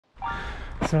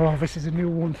So this is a new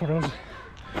one for us.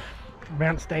 We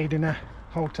haven't stayed in a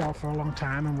hotel for a long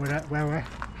time, and we're at where we're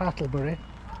Hartlebury.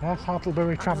 Yes,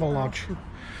 Hartlebury Travelodge.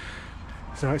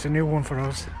 So it's a new one for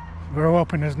us. We're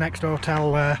hoping his next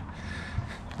hotel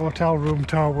room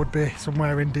tour would be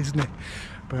somewhere in Disney,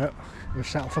 but we've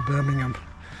settled for Birmingham.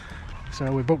 So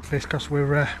we booked this because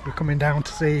we're coming down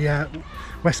to see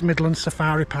West Midlands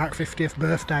Safari Park 50th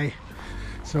birthday.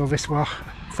 So this was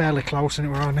fairly close and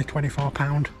it were only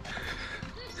 £24.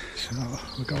 So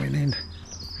we're going in.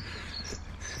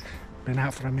 Been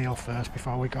out for a meal first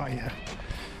before we got here.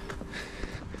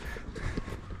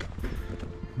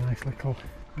 Nice little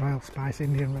Royal Spice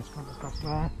Indian restaurant across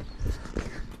there.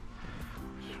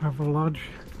 Travelodge.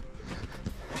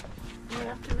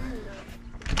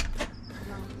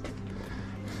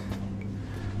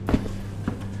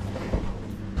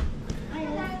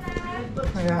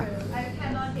 Yeah.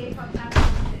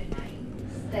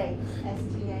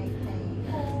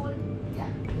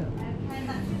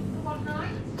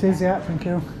 It is, yeah, thank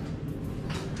you.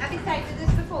 Have you stayed with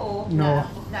us before? No.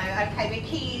 No, okay, we're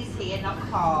keys here, not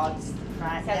cards.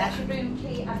 Right, so that's your room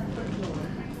key and the front door.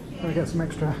 I'll get some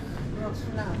extra.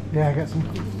 From now? Yeah, get some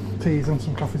teas and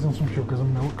some coffees and some sugars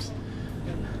and milks.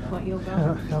 What you'll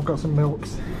go? I've got some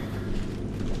milks.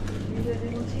 You do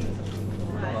any more tea?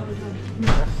 Right.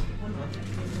 Yes.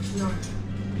 No.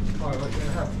 Oh, what do you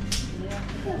have? Yeah.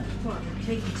 Well,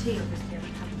 take your tea, obviously.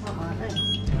 All right, then.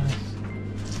 Nice.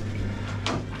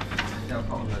 Yeah, I've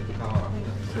got on the car.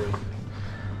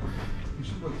 You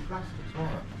should look at plastics,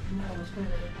 right? No, I was going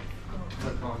to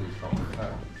That card is gone.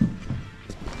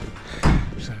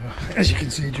 So, as you can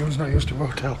see, Joan's not used to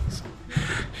hotels.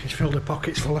 She's filled her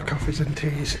pockets full of coffees and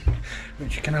teas,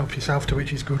 which you can help yourself to,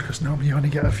 which is good because normally you only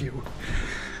get a few.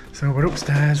 So we're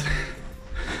upstairs.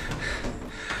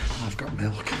 I've got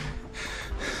milk.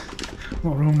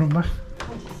 What room number?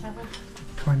 27.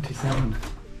 27.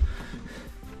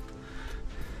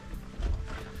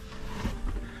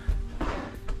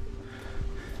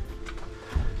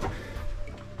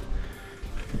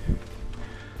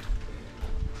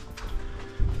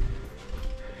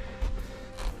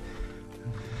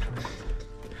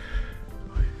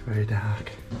 Very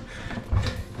dark.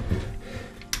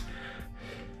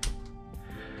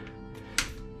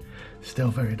 Still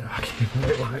very dark, even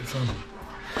with lights on.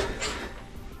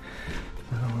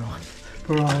 So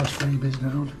we're all as freebies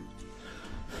down.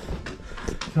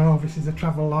 So this is a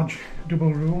Travelodge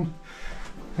double room.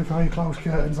 Before you close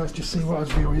curtains, let's just see what our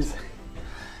view is.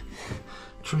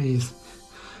 Trees.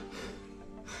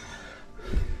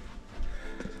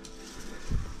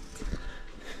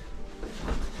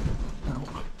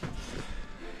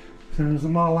 So there's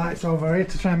some more lights over here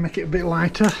to try and make it a bit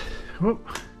lighter. Whoop.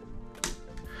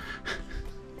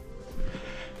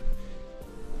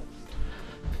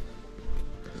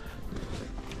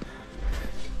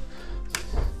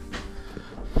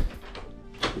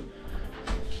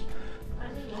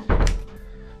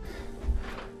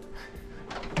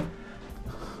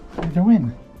 What are you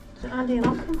doing?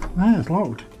 Ah, it's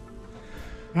locked.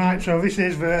 Right, so this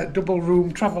is the double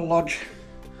room Travelodge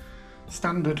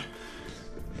standard.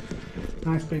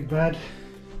 Nice big bed.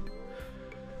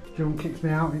 Joan kicks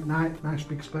me out at night, nice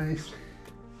big space.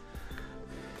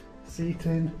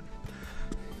 Seating.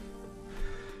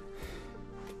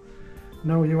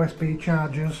 No USB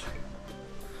chargers.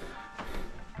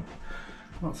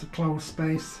 Lots of closed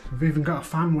space. We've even got a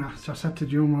fan, which I said to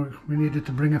Joan we needed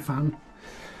to bring a fan.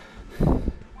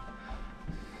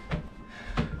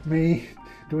 Me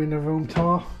doing the room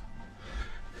tour.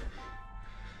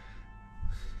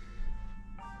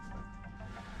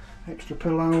 Extra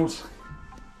pillows.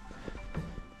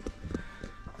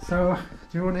 So,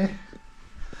 Juni,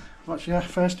 what's your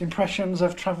first impressions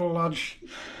of Travelodge?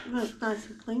 Well, it's nice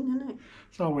and clean, isn't it?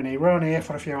 That's all we need. We're only here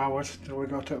for a few hours till we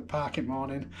go to the park in the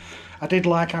morning. I did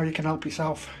like how you can help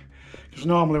yourself, because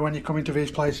normally when you come into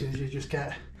these places you just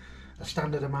get a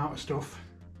standard amount of stuff,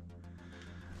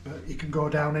 but you can go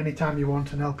down anytime you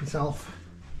want and help yourself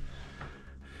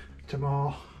to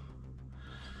more.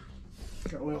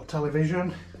 Got a little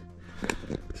television.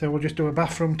 So we'll just do a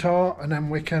bathroom tour and then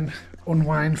we can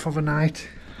unwind for the night.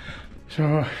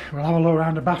 So we'll have a look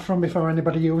around the bathroom before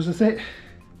anybody uses it.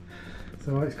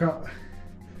 So it's got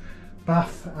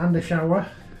bath and a shower.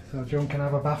 So Joan can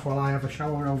have a bath while I have a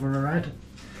shower over her head.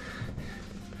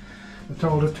 They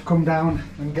told us to come down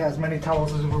and get as many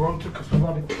towels as we want to, because we've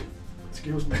only,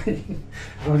 excuse me,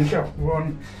 we've only got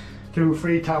 1, 2,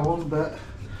 3 towels, but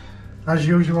as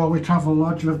usual with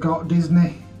Travelodge we've got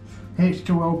Disney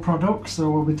H2O products, so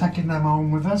we'll be taking them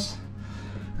home with us.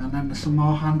 And then there's some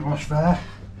more hand wash there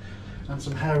and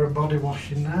some hair and body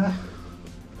wash in there.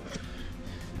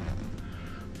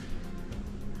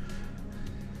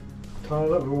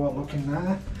 toilet, we won't look in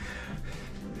there.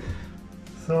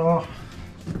 So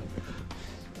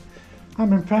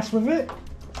I'm impressed with it.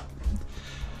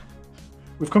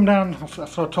 We've come down, I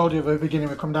told you at the beginning,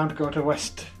 we've come down to go to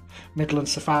West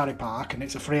Midlands Safari Park, and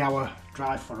it's a 3-hour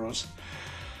drive for us.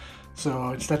 So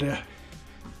instead of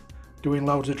doing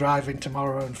loads of driving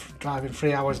tomorrow and driving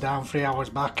 3 hours down, 3 hours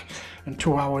back and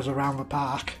 2 hours around the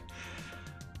park,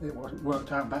 it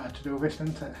worked out better to do this,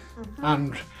 didn't it?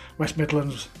 And West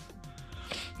Midlands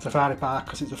Safari Park,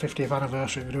 because it's the 50th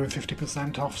anniversary, we're doing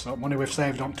 50% off, so money we've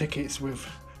saved on tickets, we've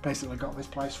basically got this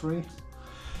place free.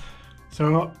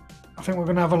 So I think we're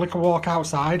going to have a little walk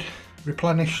outside,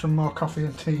 replenish some more coffee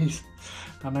and teas,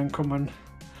 and then come and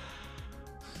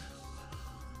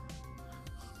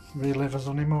relive a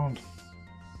honeymoon.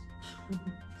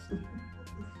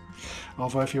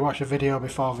 Although if you watch a video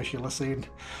before this, you'll have seen,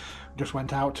 just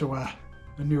went out to a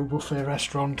new buffet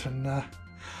restaurant, and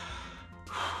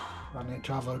I need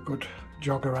to have a good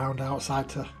jog around outside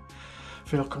to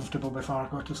feel comfortable before I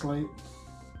go to sleep.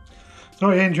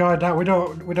 So you enjoyed that. We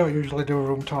don't usually do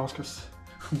room tours because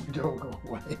we don't go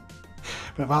away.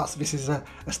 But this is a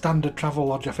standard travel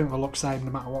lodge. I think they'll look same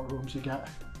no matter what rooms you get.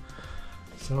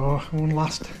 So one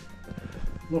last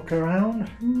look around.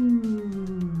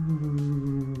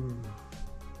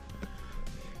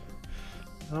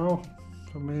 So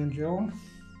for me and Joan.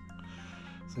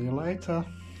 See you later.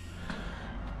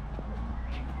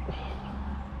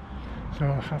 So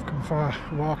I've come for a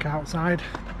walk outside.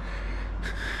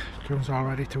 Joan's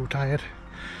already too tired.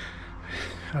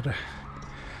 So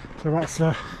that's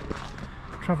the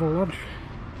Travelodge that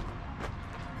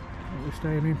we're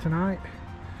staying in tonight.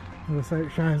 As I say,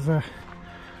 it shares a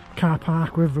car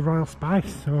park with the Royal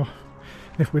Spice, so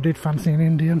if we did fancy an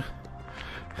Indians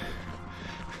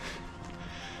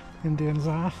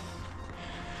are.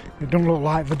 It don't look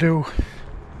like they do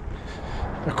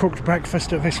a cooked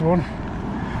breakfast at this one,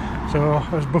 so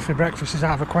as buffet breakfast is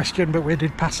out of a question, but we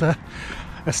did pass a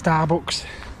Starbucks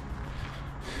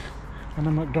and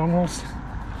a McDonald's,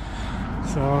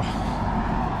 so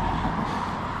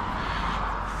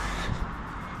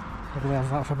probably have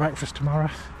that for breakfast tomorrow.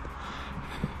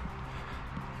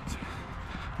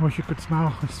 I wish you could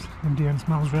smell, this Indian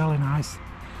smells really nice.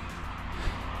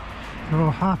 So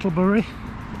Hartlebury,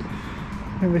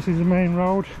 I think this is the main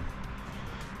road.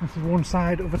 This is one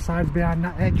side, other side's behind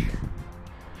that edge.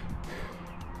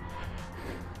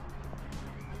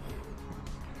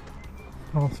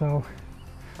 Also,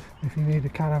 if you need a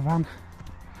caravan,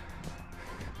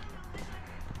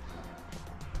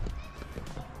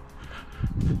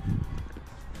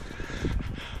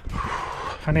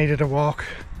 I needed a walk.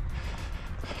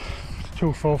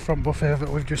 Too full from buffet that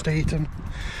we've just eaten.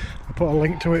 I put a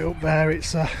link to it up there.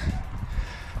 It's had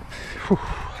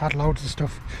loads of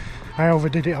stuff. I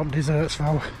overdid it on desserts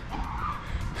though.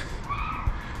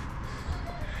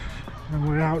 And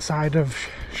we're outside of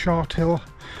Short Hill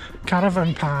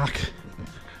Caravan Park.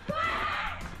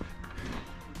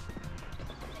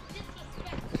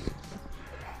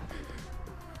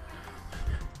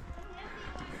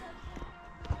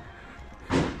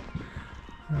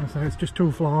 So it's just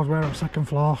 2 floors, we're on 2nd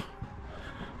floor.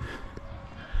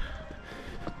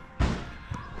 I'm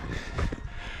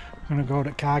gonna go to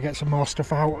the car, get some more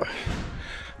stuff out,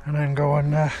 and then go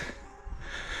and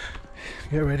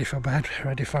get ready for bed,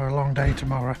 ready for a long day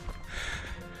tomorrow.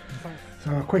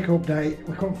 So a quick update,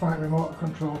 we couldn't find remote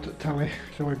control to telly,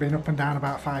 so we've been up and down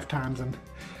about 5 times and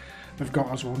they've got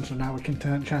us one, so now we can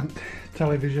turn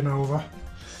television over.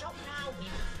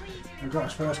 We've got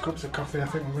us first cups of coffee. I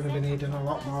think we're going to be needing a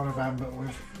lot more of them, but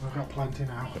we've got plenty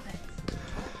now.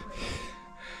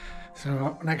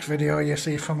 So next video you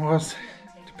see from us,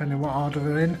 depending what order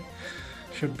we're in,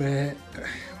 should be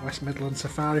West Midlands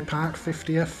Safari Park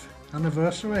 50th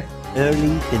anniversary.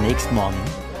 Early the next morning.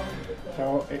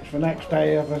 So it's the next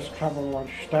day of this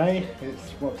Travelodge stay. It's,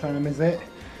 what time is it?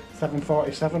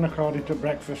 7:47 according to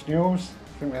Breakfast News. I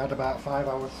think we had about 5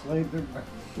 hours sleep, didn't we?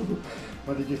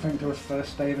 What did you think to us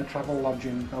first stay in a Travelodge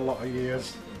in a lot of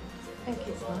years? I think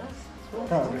it's nice.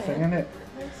 Got everything in it.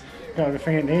 Got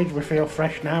everything it needs. We feel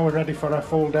fresh now. We're ready for a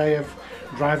full day of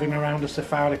driving around the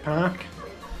safari park.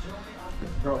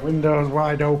 Got windows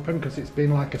wide open because it's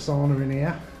been like a sauna in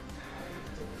here.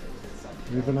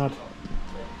 We've even had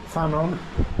fan on.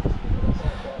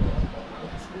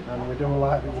 And we do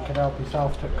like that you can help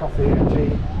yourself to coffee and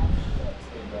tea.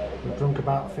 We've drunk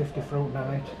about 50 fruit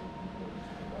night.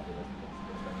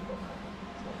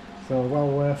 So well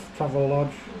worth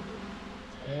Travelodge.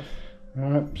 Yes.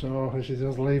 Right, so this is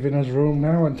us leaving his room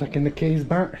now and taking the keys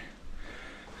back.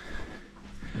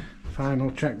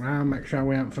 Final check round, make sure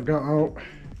we haven't forgot out.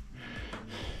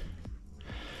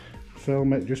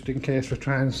 film it just in case we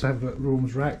try and say that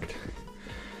room's wrecked.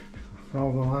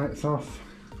 All the lights off.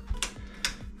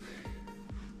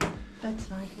 That's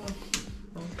nice.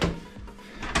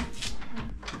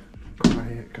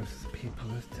 Quiet because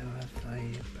people are still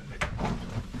asleep.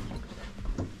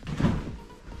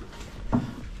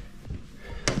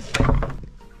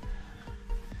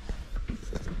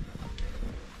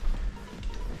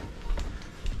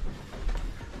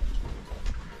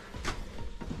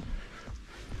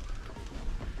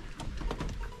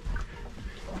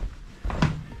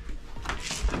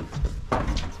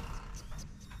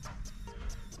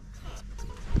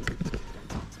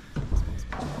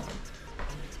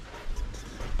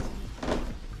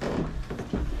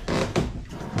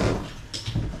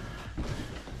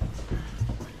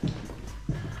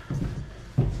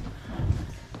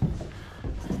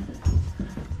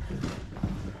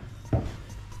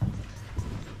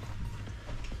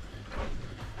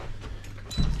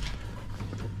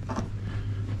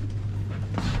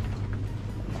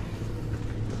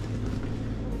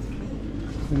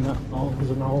 And that there's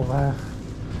an hole there.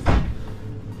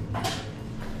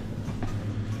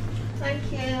 Thank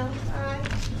you. Bye.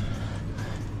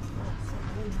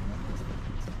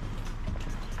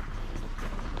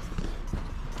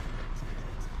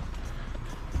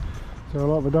 So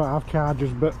look, we don't have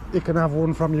chargers, but you can have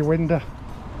one from your window.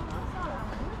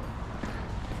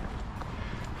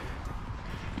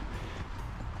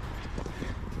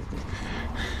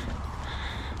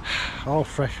 All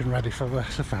fresh and ready for the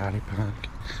safari park.